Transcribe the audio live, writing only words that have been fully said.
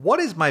What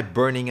is my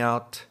burning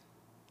out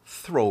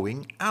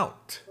throwing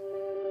out?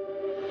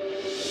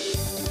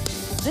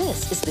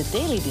 This is the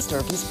Daily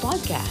Disturbance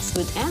Podcast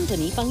with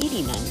Anthony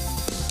Pangilinan.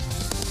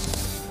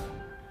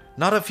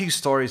 Not a few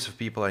stories of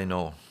people I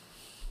know,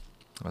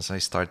 as I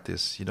start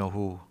this,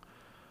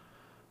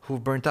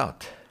 who've burnt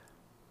out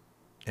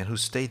and who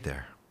stayed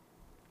there.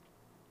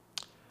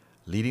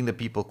 Leading the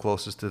people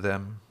closest to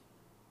them,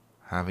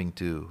 having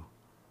to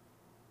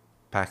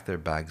pack their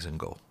bags and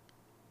go.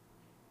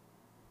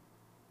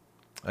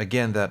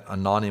 Again, that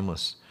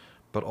anonymous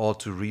but all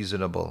too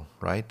reasonable,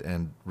 right,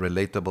 and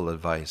relatable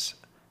advice.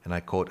 And I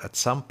quote, at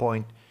some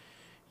point,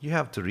 you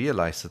have to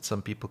realize that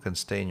some people can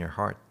stay in your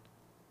heart,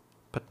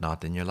 but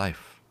not in your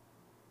life.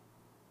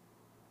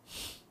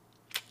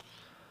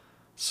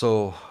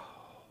 So,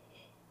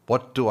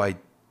 what do I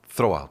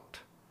throw out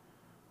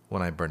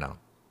when I burn out?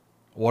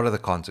 What are the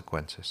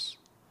consequences?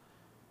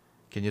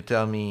 Can you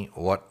tell me,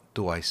 what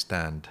do I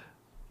stand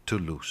to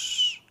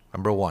lose?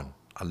 Number one,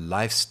 a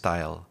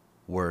lifestyle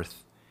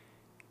worth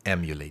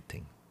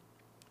emulating.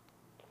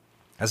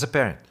 As a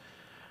parent,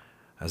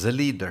 as a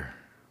leader,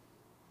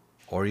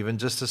 or even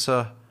just as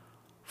a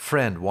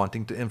friend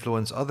wanting to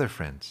influence other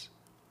friends,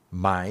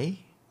 my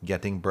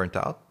getting burnt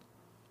out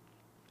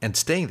and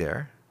staying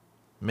there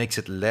makes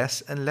it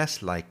less and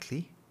less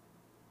likely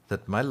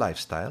that my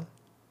lifestyle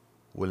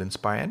will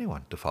inspire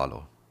anyone to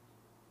follow.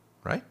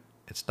 Right?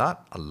 It's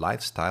not a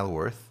lifestyle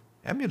worth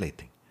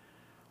emulating.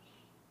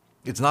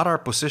 It's not our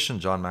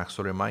position, John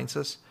Maxwell reminds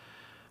us,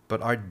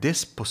 but our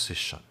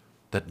disposition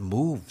that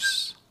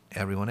moves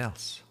everyone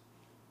else.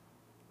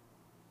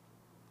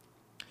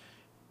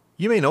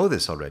 You may know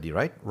this already,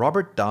 right?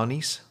 Robert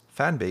Downey's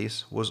fan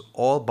base was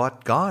all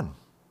but gone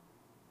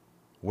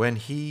when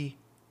he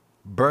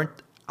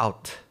burnt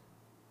out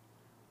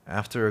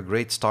after a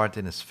great start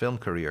in his film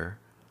career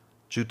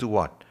due to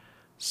what?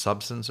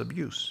 Substance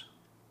abuse,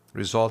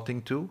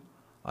 resulting to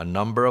a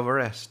number of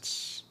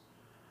arrests,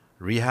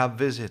 rehab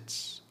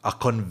visits, a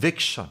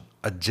conviction,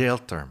 a jail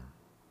term.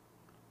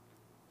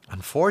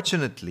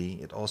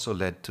 Unfortunately, it also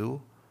led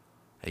to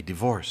a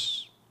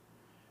divorce,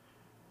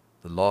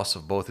 the loss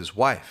of both his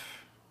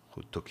wife,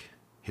 who took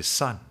his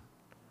son,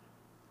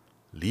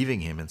 leaving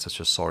him in such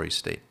a sorry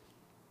state.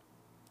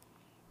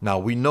 Now,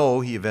 we know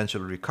he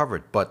eventually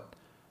recovered, but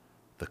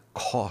the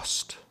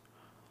cost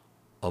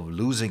of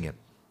losing it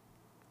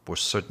was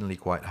certainly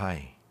quite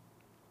high.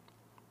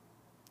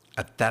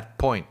 At that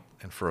point,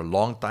 and for a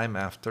long time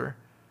after,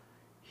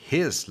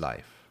 his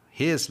life,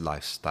 his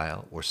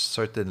lifestyle was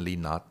certainly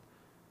not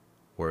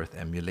worth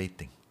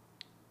emulating.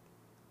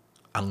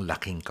 Ang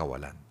laking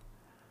kawalan.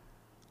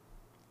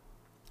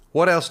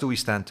 What else do we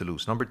stand to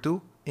lose? Number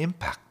two,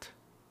 impact.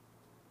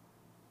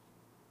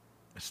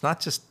 It's not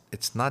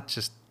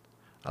just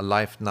a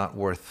life not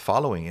worth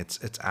following. It's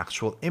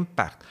actual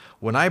impact.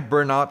 When I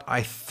burn out,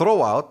 I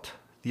throw out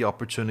the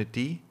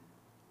opportunity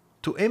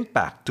to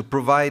impact, to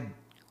provide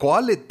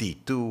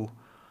quality, to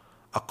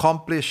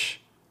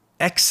accomplish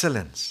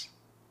excellence,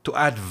 to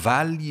add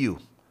value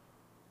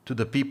to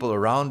the people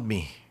around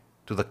me,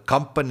 to the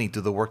company, to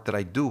the work that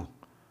I do.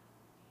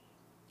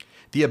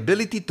 The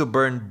ability to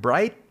burn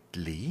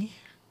brightly,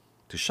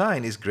 to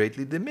shine, is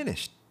greatly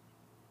diminished,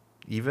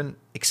 even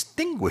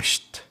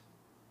extinguished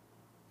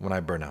when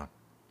I burn out.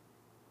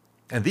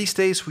 And these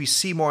days, we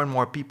see more and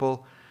more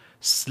people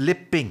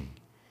slipping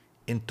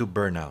into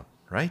burnout,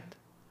 right?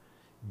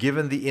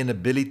 Given the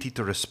inability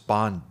to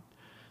respond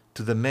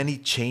to the many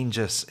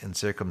changes in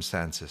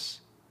circumstances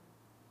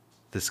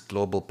this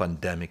global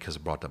pandemic has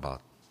brought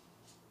about.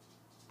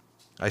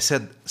 I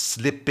said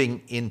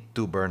slipping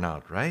into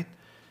burnout, right?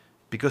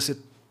 Because it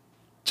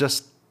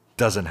just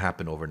doesn't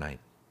happen overnight.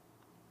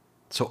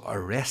 So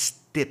arrest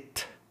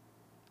it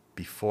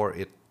before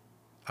it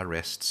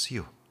arrests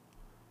you.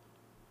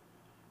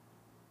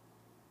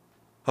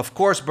 Of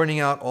course, burning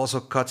out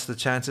also cuts the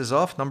chances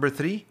of, number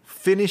three,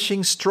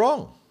 finishing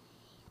strong.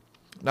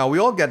 Now, we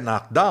all get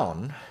knocked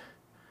down,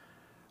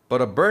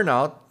 but a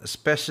burnout,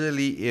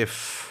 especially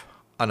if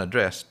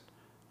unaddressed,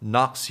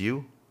 knocks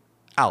you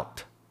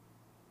out.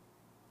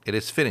 It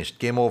is finished.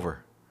 Game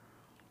over.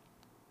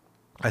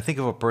 I think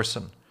of a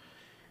person,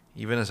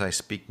 even as I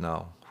speak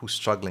now, who's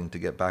struggling to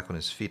get back on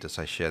his feet as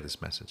I share this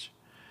message.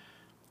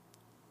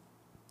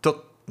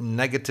 Took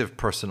negative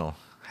personal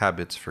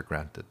habits for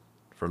granted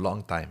for a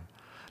long time.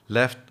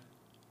 Left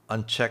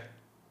unchecked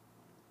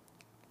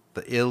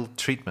the ill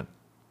treatment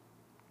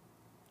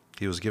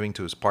he was giving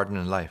to his partner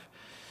in life.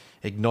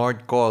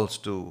 Ignored calls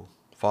to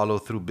follow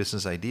through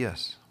business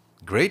ideas.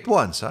 Great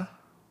ones, huh?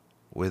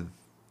 With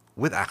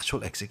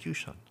actual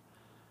execution.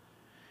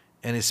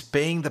 And is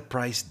paying the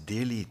price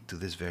dearly to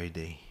this very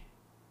day.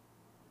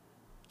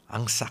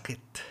 Ang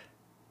sakit.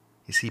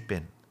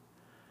 Isipin.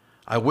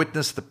 I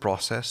witnessed the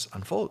process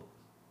unfold.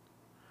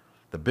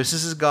 The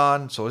business is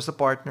gone, so is the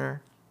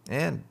partner,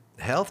 and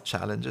health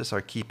challenges are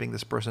keeping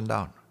this person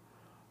down.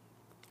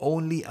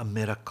 Only a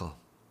miracle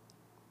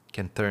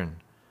can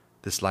turn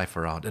this life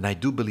around. And I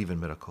do believe in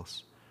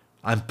miracles.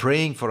 I'm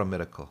praying for a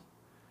miracle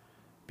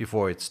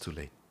before it's too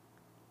late.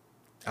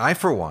 I,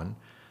 for one,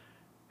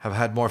 have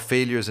had more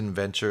failures in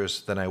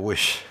ventures than I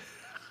wish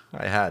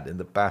I had in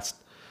the past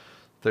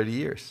 30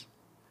 years.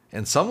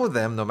 And some of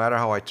them, no matter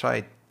how I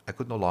tried, I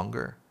could no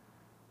longer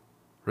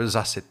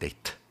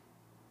resuscitate.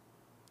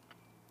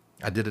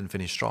 I didn't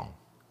finish strong.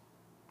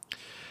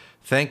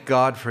 Thank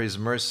God for His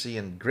mercy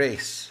and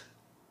grace.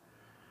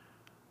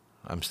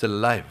 I'm still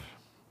alive.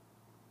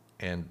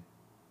 And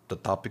the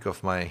topic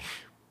of my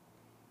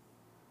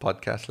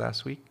podcast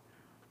last week,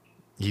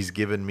 He's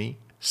given me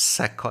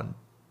second,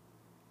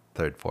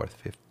 third, fourth,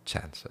 fifth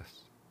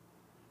chances.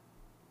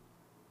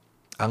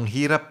 Ang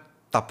hirap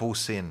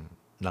tapusin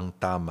ng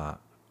tama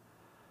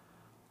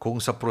kung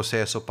sa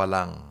proseso pa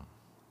lang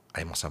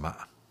ay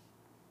masama.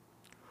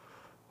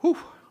 Whew.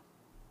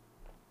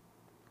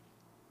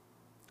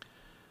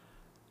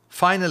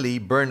 Finally,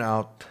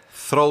 burnout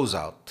throws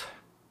out,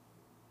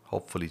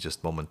 hopefully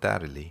just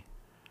momentarily,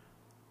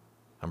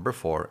 number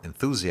 4,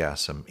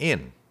 enthusiasm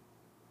in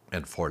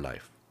and for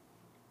life.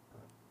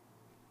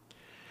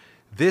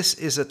 This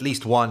is at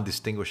least one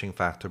distinguishing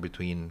factor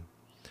between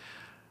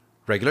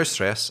regular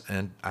stress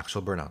and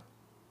actual burnout.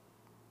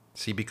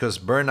 See, because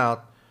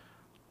burnout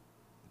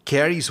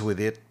carries with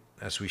it,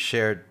 as we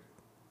shared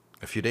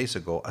a few days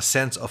ago, a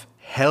sense of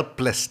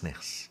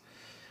helplessness,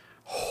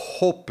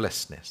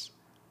 hopelessness,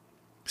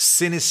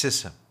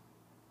 cynicism,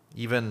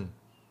 even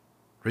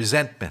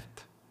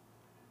resentment.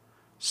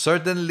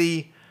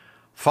 Certainly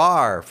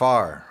far,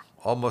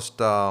 almost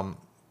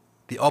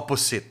the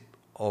opposite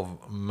of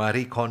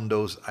Marie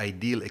Kondo's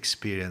ideal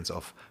experience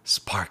of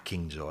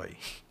sparking joy.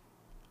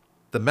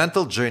 The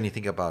mental journey,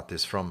 think about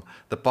this, from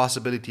the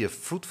possibility of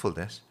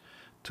fruitfulness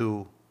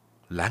to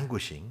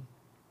languishing,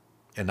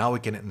 and now we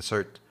can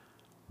insert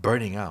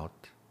burning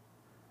out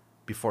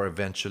before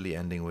eventually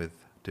ending with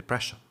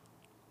depression.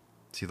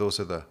 See, those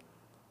are the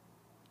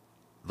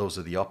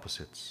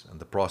opposites, and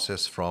the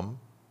process from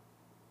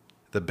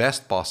the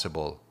best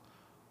possible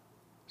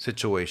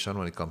situation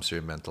when it comes to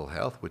your mental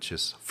health, which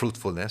is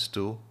fruitfulness,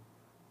 to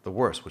the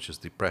worst, which is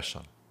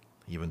depression,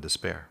 even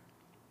despair.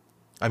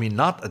 I mean,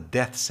 not a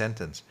death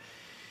sentence,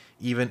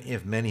 even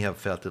if many have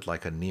felt it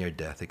like a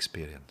near-death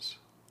experience.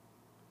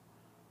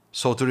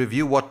 So to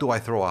review, what do I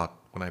throw out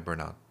when I burn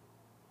out?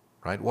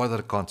 Right? What are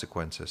the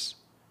consequences?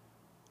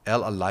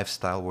 L, a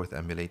lifestyle worth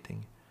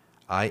emulating.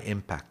 I,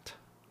 impact.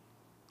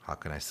 How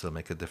can I still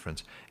make a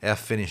difference? F,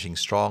 finishing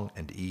strong.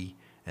 And E,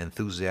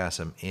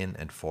 enthusiasm in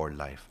and for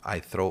life. I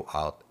throw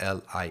out,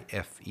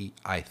 L-I-F-E,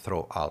 I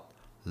throw out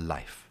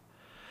life.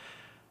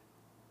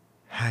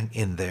 Hang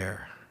in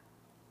there.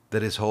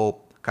 There is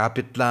hope.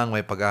 Kapit lang,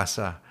 may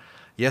pag-asa.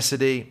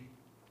 Yesterday,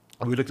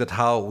 we looked at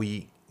how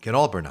we can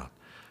all burn out.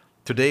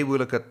 Today, we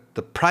look at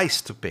the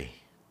price to pay.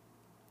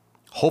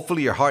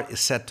 Hopefully, your heart is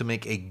set to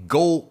make a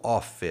go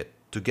of it,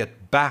 to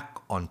get back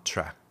on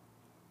track,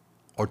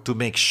 or to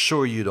make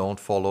sure you don't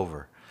fall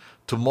over.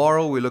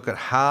 Tomorrow, we look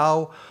at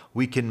how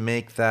we can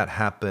make that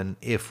happen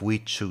if we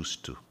choose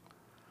to.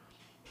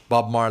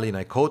 Bob Marley, and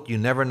I quote, "You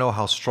never know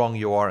how strong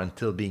you are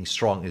until being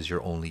strong is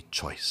your only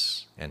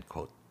choice," end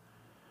quote.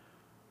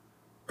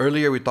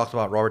 Earlier, we talked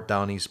about Robert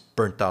Downey's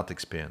burnt out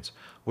experience,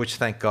 which,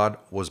 thank God,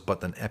 was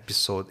but an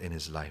episode in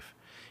his life.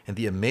 And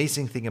the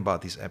amazing thing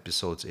about these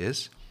episodes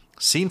is,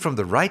 seen from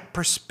the right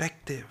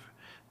perspective,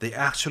 they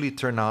actually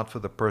turn out for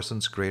the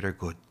person's greater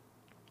good.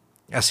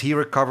 As he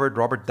recovered,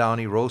 Robert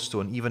Downey rose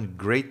to an even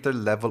greater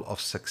level of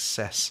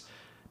success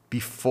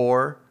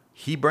before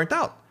he burnt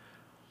out.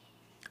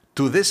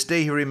 To this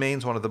day, he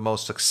remains one of the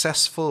most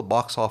successful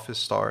box office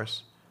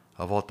stars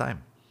of all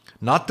time.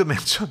 Not to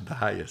mention the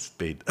highest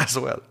paid as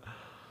well.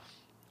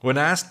 When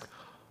asked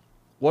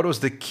what was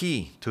the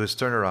key to his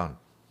turnaround,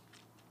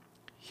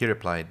 he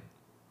replied,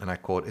 and I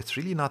quote, "It's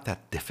really not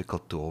that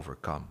difficult to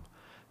overcome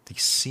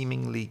these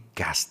seemingly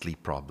ghastly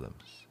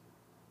problems.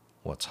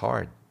 What's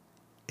hard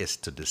is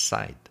to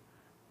decide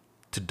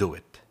to do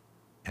it,"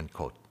 end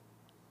quote.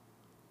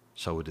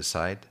 Shall we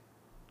decide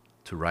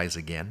to rise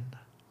again,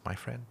 my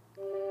friend?